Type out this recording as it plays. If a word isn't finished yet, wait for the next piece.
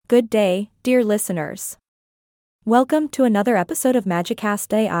Good day, dear listeners. Welcome to another episode of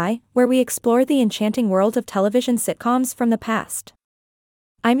Magicast AI, where we explore the enchanting world of television sitcoms from the past.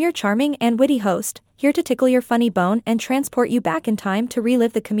 I'm your charming and witty host, here to tickle your funny bone and transport you back in time to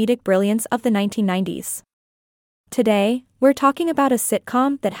relive the comedic brilliance of the 1990s. Today, we're talking about a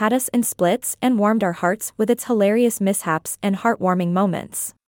sitcom that had us in splits and warmed our hearts with its hilarious mishaps and heartwarming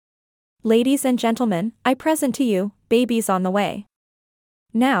moments. Ladies and gentlemen, I present to you, Babies on the Way.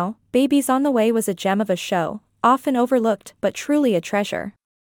 Now, Babies on the Way was a gem of a show, often overlooked but truly a treasure.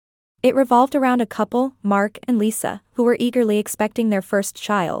 It revolved around a couple, Mark and Lisa, who were eagerly expecting their first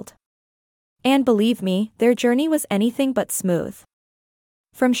child. And believe me, their journey was anything but smooth.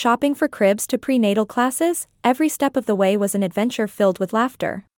 From shopping for cribs to prenatal classes, every step of the way was an adventure filled with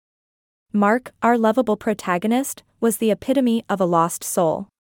laughter. Mark, our lovable protagonist, was the epitome of a lost soul.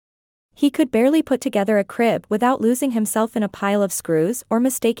 He could barely put together a crib without losing himself in a pile of screws or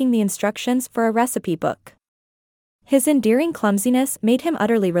mistaking the instructions for a recipe book. His endearing clumsiness made him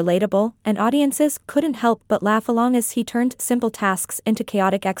utterly relatable, and audiences couldn't help but laugh along as he turned simple tasks into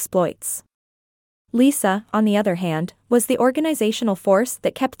chaotic exploits. Lisa, on the other hand, was the organizational force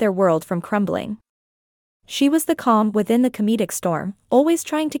that kept their world from crumbling. She was the calm within the comedic storm, always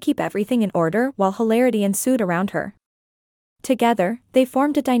trying to keep everything in order while hilarity ensued around her. Together, they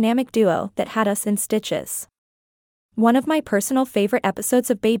formed a dynamic duo that had us in stitches. One of my personal favorite episodes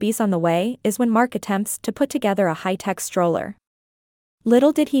of Babies on the Way is when Mark attempts to put together a high-tech stroller.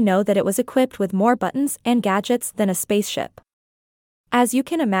 Little did he know that it was equipped with more buttons and gadgets than a spaceship. As you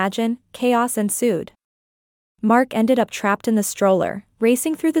can imagine, chaos ensued. Mark ended up trapped in the stroller,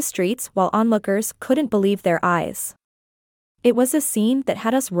 racing through the streets while onlookers couldn't believe their eyes. It was a scene that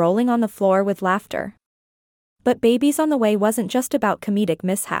had us rolling on the floor with laughter. But Babies on the Way wasn't just about comedic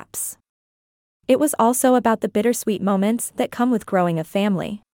mishaps. It was also about the bittersweet moments that come with growing a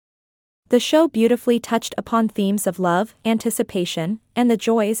family. The show beautifully touched upon themes of love, anticipation, and the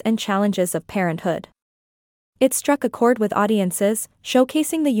joys and challenges of parenthood. It struck a chord with audiences,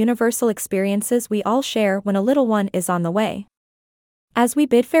 showcasing the universal experiences we all share when a little one is on the way. As we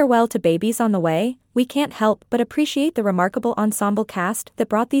bid farewell to Babies on the Way, we can't help but appreciate the remarkable ensemble cast that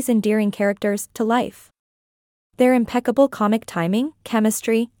brought these endearing characters to life. Their impeccable comic timing,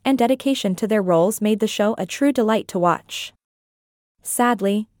 chemistry, and dedication to their roles made the show a true delight to watch.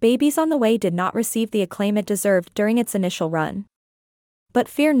 Sadly, Babies on the Way did not receive the acclaim it deserved during its initial run. But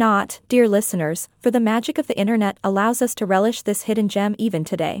fear not, dear listeners, for the magic of the internet allows us to relish this hidden gem even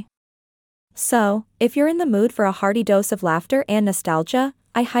today. So, if you're in the mood for a hearty dose of laughter and nostalgia,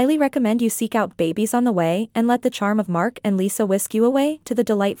 I highly recommend you seek out Babies on the Way and let the charm of Mark and Lisa whisk you away to the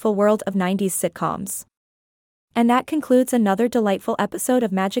delightful world of 90s sitcoms. And that concludes another delightful episode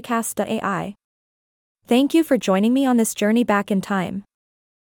of Magicast AI. Thank you for joining me on this journey back in time.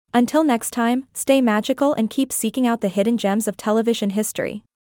 Until next time, stay magical and keep seeking out the hidden gems of television history.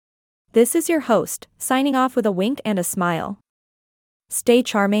 This is your host, signing off with a wink and a smile. Stay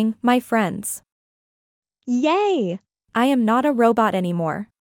charming, my friends. Yay! I am not a robot anymore.